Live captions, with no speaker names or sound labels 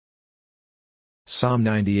Psalm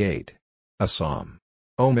 98. A Psalm.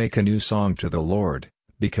 O make a new song to the Lord,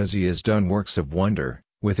 because he has done works of wonder,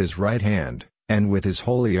 with his right hand, and with his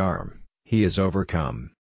holy arm, he has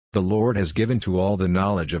overcome. The Lord has given to all the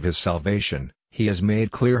knowledge of his salvation, he has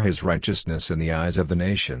made clear his righteousness in the eyes of the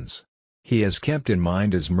nations. He has kept in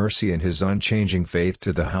mind his mercy and his unchanging faith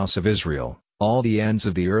to the house of Israel. All the ends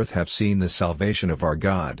of the earth have seen the salvation of our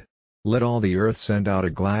God. Let all the earth send out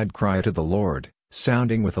a glad cry to the Lord,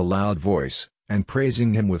 sounding with a loud voice, and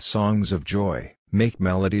praising him with songs of joy. Make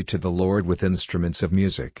melody to the Lord with instruments of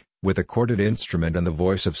music, with a corded instrument and the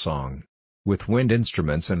voice of song. With wind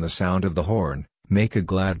instruments and the sound of the horn, make a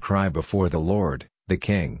glad cry before the Lord, the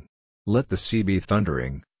King. Let the sea be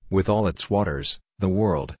thundering, with all its waters, the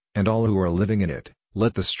world, and all who are living in it.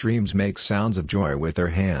 Let the streams make sounds of joy with their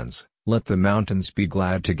hands. Let the mountains be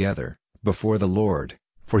glad together, before the Lord,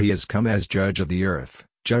 for he has come as judge of the earth,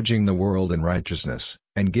 judging the world in righteousness,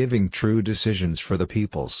 and giving true decisions for the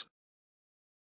peoples.